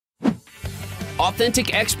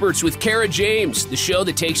Authentic Experts with Kara James, the show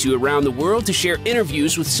that takes you around the world to share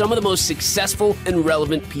interviews with some of the most successful and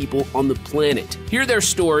relevant people on the planet. Hear their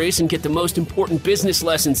stories and get the most important business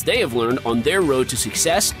lessons they have learned on their road to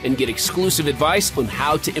success, and get exclusive advice on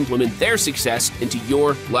how to implement their success into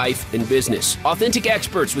your life and business. Authentic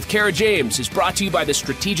Experts with Kara James is brought to you by the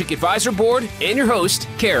Strategic Advisor Board and your host,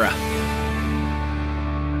 Kara.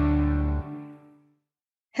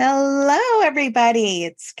 Hello, everybody.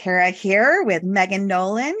 It's Kara here with Megan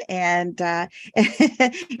Nolan and at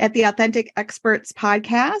the Authentic Experts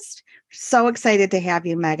podcast. So excited to have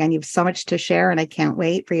you, Megan. You have so much to share, and I can't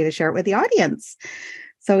wait for you to share it with the audience.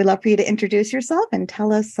 So we'd love for you to introduce yourself and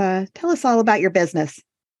tell us all about your business.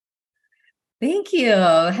 Thank you.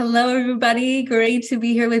 Hello, everybody. Great to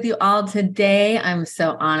be here with you all today. I'm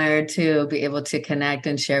so honored to be able to connect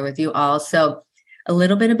and share with you all. So a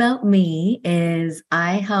little bit about me is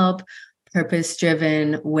I help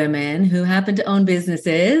purpose-driven women who happen to own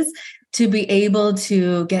businesses to be able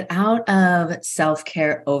to get out of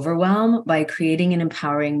self-care overwhelm by creating an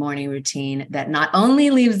empowering morning routine that not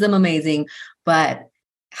only leaves them amazing, but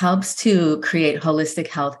helps to create holistic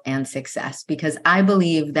health and success. Because I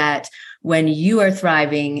believe that when you are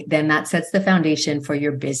thriving, then that sets the foundation for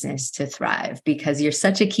your business to thrive, because you're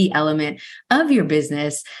such a key element of your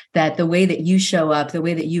business that the way that you show up, the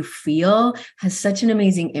way that you feel has such an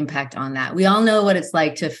amazing impact on that. We all know what it's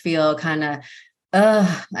like to feel kind of,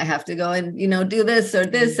 I have to go and, do this, or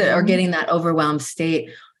getting that overwhelmed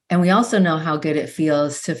state. And we also know how good it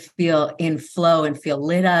feels to feel in flow and feel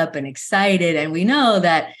lit up and excited. And we know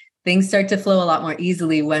that things start to flow a lot more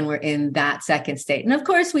easily when we're in that second state. And of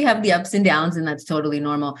course, we have the ups and downs, and that's totally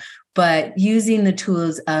normal. But using the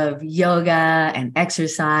tools of yoga and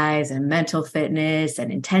exercise and mental fitness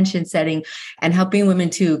and intention setting, and helping women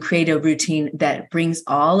to create a routine that brings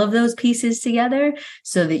all of those pieces together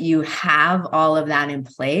so that you have all of that in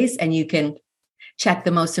place and you can check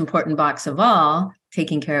the most important box of all,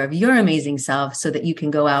 taking care of your amazing self so that you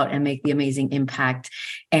can go out and make the amazing impact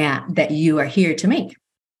that you are here to make.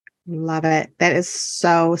 Love it. That is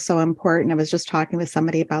so, so important. I was just talking with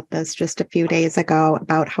somebody about this just a few days ago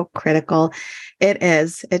about how critical it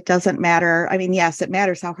is. It doesn't matter. I mean, yes, it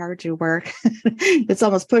matters how hard you work. It's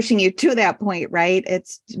almost pushing you to that point, right?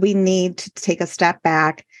 We need to take a step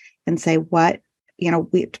back and say, we have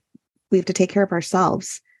to take care of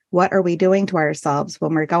ourselves. What are we doing to ourselves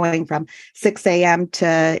when we're going from 6 a.m.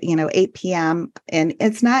 to, 8 p.m. And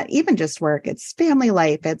it's not even just work, it's family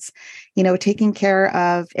life. It's, taking care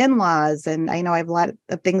of in-laws. And I know I have a lot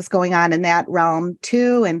of things going on in that realm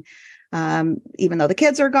too. And even though the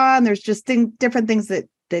kids are gone, there's just different things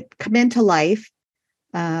that come into life,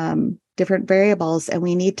 different variables. And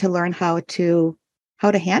we need to learn how to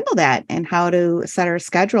handle that and how to set our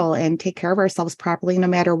schedule and take care of ourselves properly, no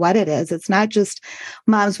matter what it is. It's not just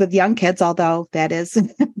moms with young kids, although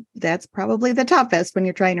that's probably the toughest when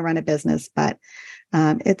you're trying to run a business, but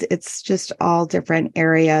it's just all different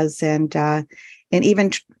areas. And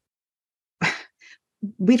even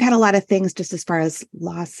we've had a lot of things just as far as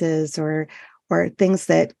losses or things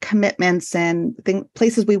that commitments and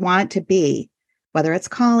places we want to be, whether it's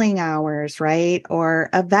calling hours, right? Or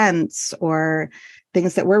events or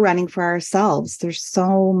things that we're running for ourselves. There's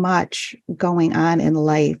so much going on in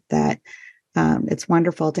life that it's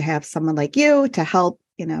wonderful to have someone like you to help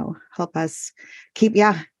us keep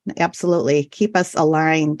us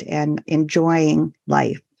aligned and enjoying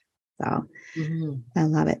life. So I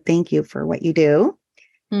love it. Thank you for what you do.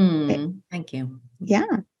 Thank you.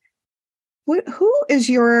 Yeah. Who is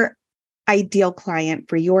your ideal client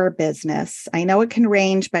for your business? I know it can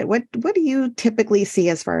range, but what do you typically see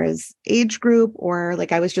as far as age group, or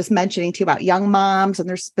like I was just mentioning to you about young moms, and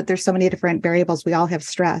there's so many different variables. We all have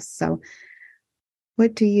stress. So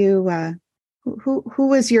what do you,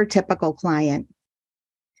 who is your typical client?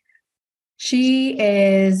 She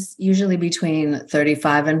is usually between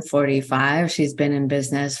 35 and 45. She's been in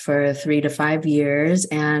business for 3 to 5 years,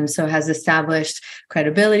 and so has established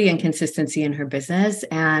credibility and consistency in her business.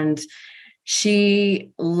 And she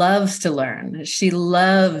loves to learn. She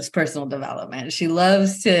loves personal development. She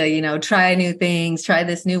loves to, try new things, try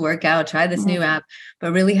this new workout, try this new app,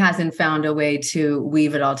 but really hasn't found a way to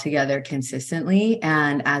weave it all together consistently.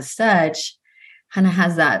 And as such, kind of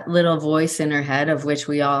has that little voice in her head, of which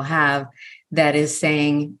we all have, that is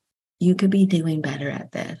saying, you could be doing better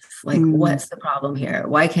at this. Like, what's the problem here?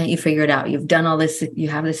 Why can't you figure it out? You've done all this, you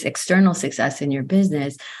have this external success in your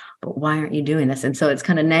business, but why aren't you doing this? And so it's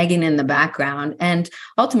kind of nagging in the background. And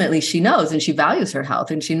ultimately she knows, and she values her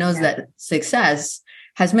health, and she knows that success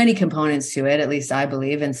has many components to it, at least I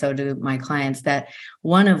believe. And so do my clients, that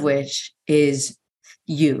one of which is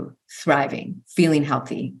you thriving, feeling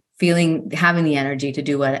healthy, having the energy to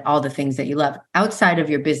do all the things that you love outside of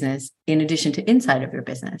your business, in addition to inside of your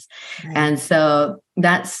business. Right. And so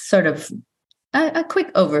that's sort of a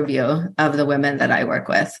quick overview of the women that I work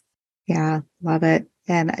with. Yeah, love it.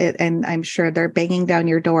 And I'm sure they're banging down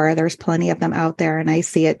your door. There's plenty of them out there. And I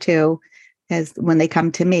see it too, as when they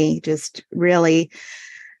come to me, just really,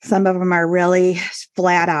 some of them are really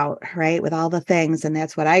flat out, right, with all the things. And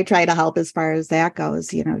that's what I try to help as far as that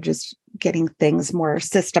goes, just getting things more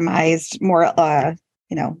systemized, more,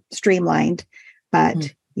 streamlined.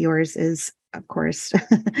 But yours is, of course,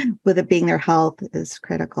 with it being their health is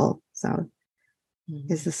critical. So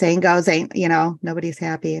as the saying goes, nobody's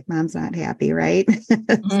happy if mom's not happy, right?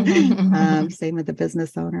 Same with the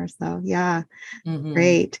business owner. So yeah,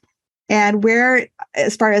 great. And where,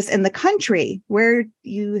 as far as in the country, where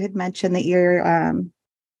you had mentioned that you're,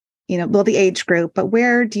 the age group, but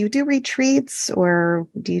where do you do retreats, or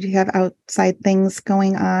do you have outside things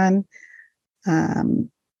going on?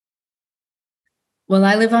 Well,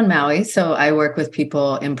 I live on Maui, so I work with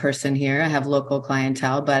people in person here. I have local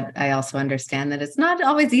clientele, but I also understand that it's not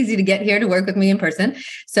always easy to get here to work with me in person.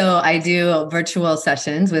 So I do virtual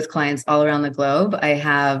sessions with clients all around the globe. I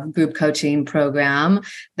have a group coaching program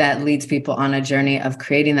that leads people on a journey of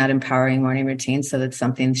creating that empowering morning routine. So that's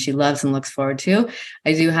something she loves and looks forward to.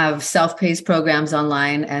 I do have self-paced programs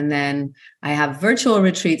online, and then I have virtual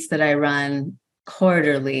retreats that I run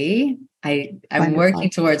quarterly. I'm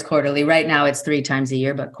working towards quarterly. Right now it's 3 times a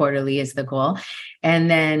year, but quarterly is the goal.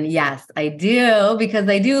 And then, yes, I do, because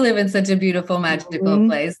I do live in such a beautiful, magical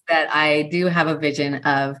place, that I do have a vision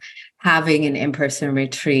of having an in-person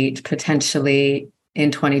retreat potentially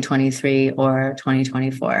in 2023 or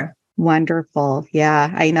 2024. Wonderful.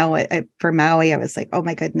 Yeah, I know for Maui, I was like, oh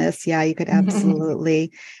my goodness. Yeah, you could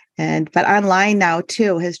absolutely. But online now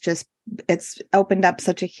too it's opened up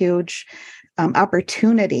such a huge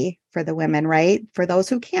opportunity for the women, right? For those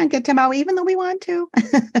who can't get to Maui, even though we want to.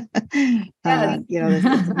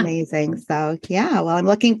 It's amazing. So yeah, well, I'm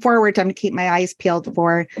looking forward to, I'm going to keep my eyes peeled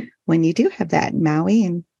for when you do have that in Maui,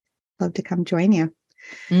 and love to come join you.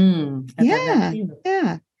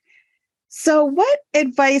 Yeah. So what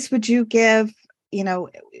advice would you give, the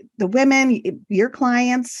women, your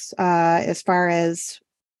clients, as far as,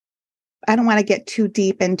 I don't want to get too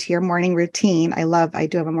deep into your morning routine. I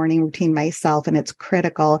do have a morning routine myself, and it's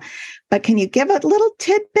critical, but can you give a little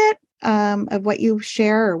tidbit of what you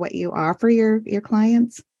share or what you offer your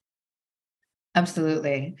clients?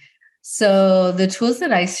 Absolutely. So the tools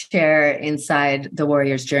that I share inside the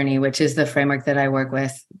Warrior's Journey, which is the framework that I work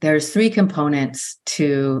with, there's 3 components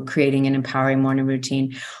to creating an empowering morning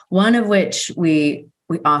routine. One of which we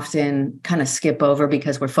often kind of skip over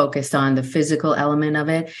because we're focused on the physical element of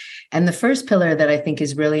it. And the first pillar that I think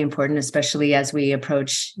is really important, especially as we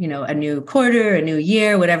approach, a new quarter, a new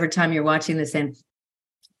year, whatever time you're watching this in,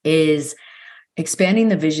 is expanding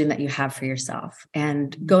the vision that you have for yourself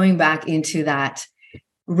and going back into that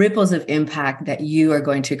ripples of impact that you are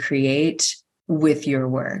going to create with your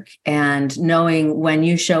work, and knowing when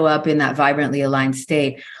you show up in that vibrantly aligned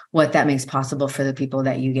state, what that makes possible for the people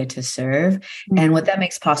that you get to serve, and what that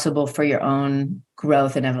makes possible for your own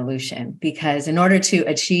growth and evolution. Because in order to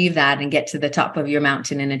achieve that and get to the top of your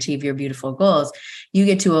mountain and achieve your beautiful goals, you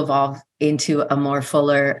get to evolve into a more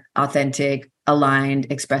fuller, authentic, aligned,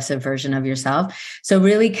 expressive version of yourself. So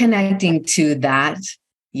really connecting to that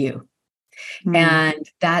you. And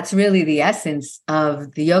that's really the essence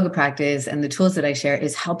of the yoga practice, and the tools that I share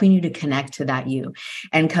is helping you to connect to that you,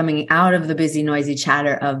 and coming out of the busy, noisy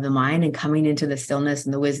chatter of the mind and coming into the stillness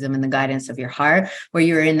and the wisdom and the guidance of your heart, where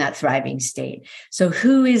you're in that thriving state. So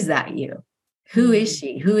who is that you? Who is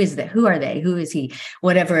she? Who is that? Who are they? Who is he?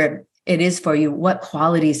 Whatever it is for you, what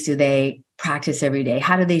qualities do they practice every day?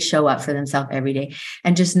 How do they show up for themselves every day?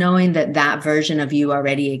 And just knowing that that version of you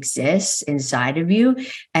already exists inside of you,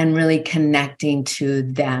 and really connecting to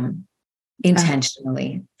them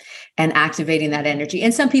intentionally and activating that energy.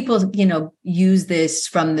 And some people, use this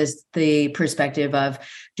from the perspective of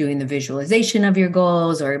doing the visualization of your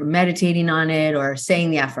goals, or meditating on it, or saying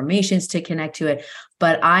the affirmations to connect to it.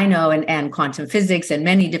 But I know, and quantum physics and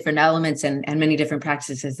many different elements and many different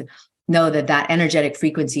practices know that energetic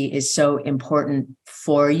frequency is so important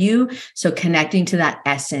for you. So connecting to that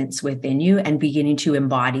essence within you and beginning to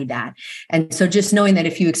embody that. And so just knowing that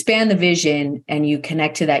if you expand the vision and you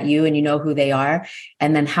connect to that you, and you know who they are,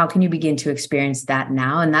 and then how can you begin to experience that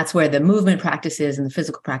now? And that's where the movement practices and the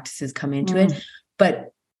physical practices come into it.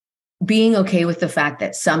 But being okay with the fact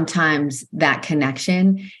that sometimes that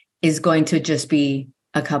connection is going to just be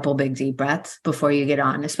a couple big deep breaths before you get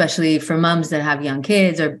on, especially for moms that have young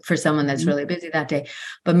kids or for someone that's really busy that day.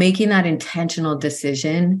 But making that intentional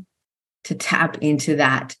decision to tap into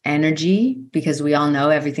that energy, because we all know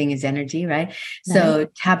everything is energy, right? So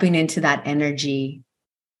tapping into that energy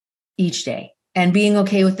each day and being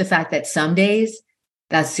okay with the fact that some days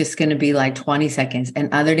that's just going to be like 20 seconds.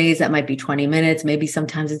 And other days that might be 20 minutes. Maybe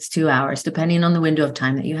sometimes it's 2 hours, depending on the window of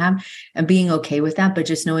time that you have, and being okay with that. But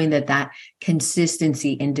just knowing that that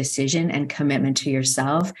consistency in decision and commitment to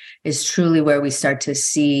yourself is truly where we start to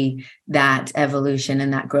see that evolution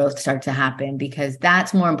and that growth start to happen, because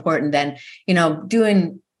that's more important than,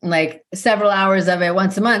 doing like several hours of it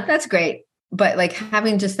once a month. That's great. But like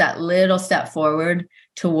having just that little step forward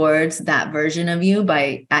towards that version of you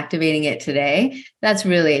by activating it today, that's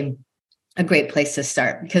really a great place to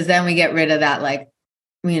start, because then we get rid of that, like,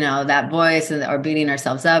 that voice or beating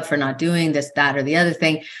ourselves up for not doing this, that, or the other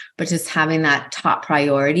thing, but just having that top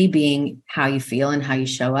priority being how you feel and how you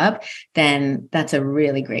show up, then that's a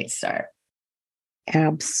really great start.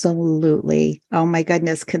 Absolutely. Oh my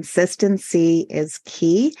goodness. Consistency is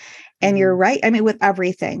key. And you're right. I mean, with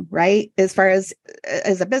everything, right? As far as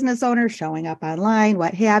a business owner, showing up online,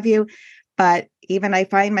 what have you. But even I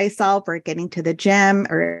find myself or getting to the gym,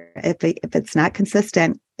 or if it's not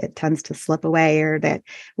consistent, it tends to slip away, or that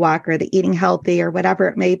walk or the eating healthy or whatever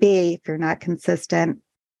it may be. If you're not consistent,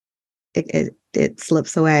 it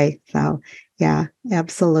slips away. So yeah,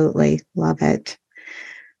 absolutely. Love it.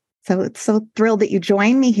 So it's so thrilled that you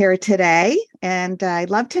joined me here today. And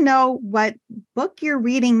I'd love to know what book you're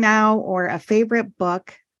reading now, or a favorite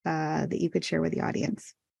book that you could share with the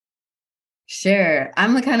audience. Sure.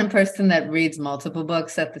 I'm the kind of person that reads multiple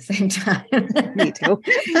books at the same time. Me too.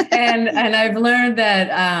 and I've learned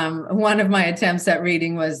that one of my attempts at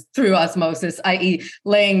reading was through osmosis, i.e.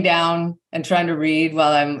 laying down and trying to read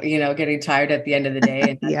while I'm, getting tired at the end of the day,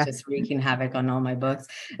 and that's just wreaking havoc on all my books.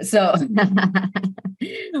 So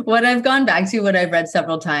what I've gone back to, what I've read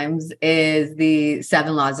several times, is the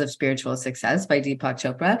 7 Laws of Spiritual Success by Deepak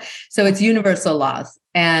Chopra. So it's universal laws.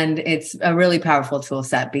 And it's a really powerful tool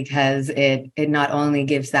set, because it not only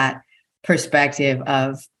gives that perspective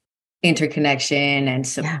of interconnection and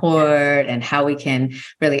support and how we can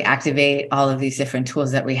really activate all of these different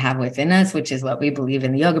tools that we have within us, which is what we believe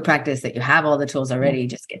in the yoga practice, that you have all the tools already, you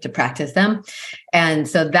just get to practice them. And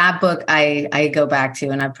so that book I go back to,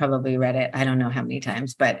 and I've probably read it, I don't know how many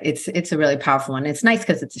times, but it's a really powerful one. It's nice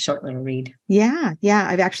because it's a short little read. Yeah.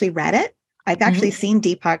 I've actually read it. I've actually seen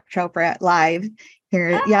Deepak Chopra live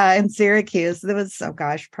here, in Syracuse. It was,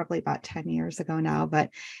 probably about 10 years ago now. But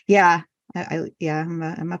I'm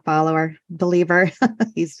a follower, believer.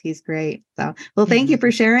 he's great. So, well, thank you for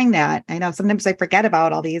sharing that. I know sometimes I forget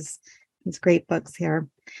about all these great books here.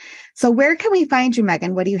 So, where can we find you,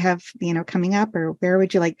 Megan? What do you have, coming up, or where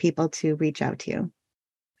would you like people to reach out to you?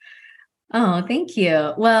 Oh, thank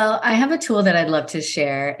you. Well, I have a tool that I'd love to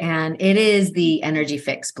share, and it is the Energy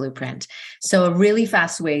Fix Blueprint. So a really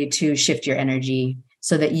fast way to shift your energy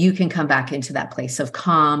so that you can come back into that place of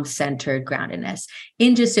calm, centered groundedness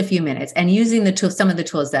in just a few minutes, and using the tools, some of the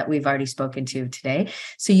tools that we've already spoken to today.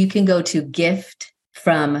 So you can go to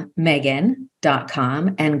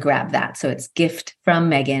giftfrommegan.com and grab that. So it's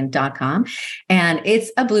giftfrommegan.com. And it's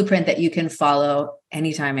a blueprint that you can follow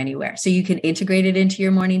anytime, anywhere. So you can integrate it into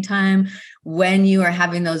your morning time when you are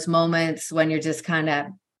having those moments when you're just kind of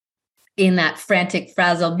in that frantic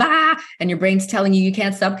frazzle, and your brain's telling you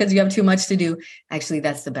can't stop because you have too much to do. Actually,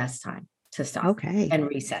 that's the best time to stop and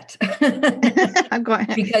reset. I'm going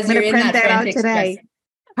because you're in that frantic today. Stress.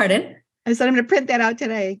 Pardon? I said I'm going to print that out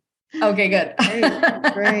today. Okay, good.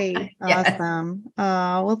 Great. Awesome.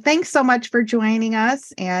 Well, thanks so much for joining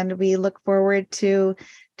us, and we look forward to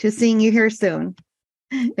seeing you here soon.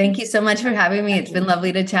 Thank you so much for having me. It's been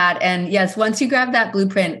lovely to chat. And yes, once you grab that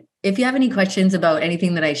blueprint, if you have any questions about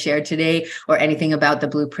anything that I shared today or anything about the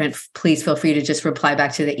blueprint, please feel free to just reply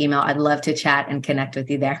back to the email. I'd love to chat and connect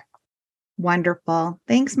with you there. Wonderful.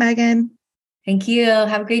 Thanks, Megan. Thank you.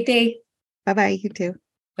 Have a great day. Bye-bye. You too.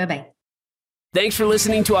 Bye-bye. Thanks for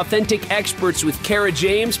listening to Authentic Experts with Kara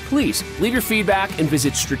James. Please leave your feedback and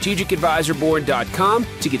visit strategicadvisorboard.com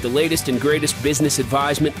to get the latest and greatest business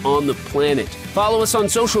advisement on the planet. Follow us on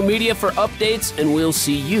social media for updates, and we'll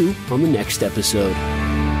see you on the next episode.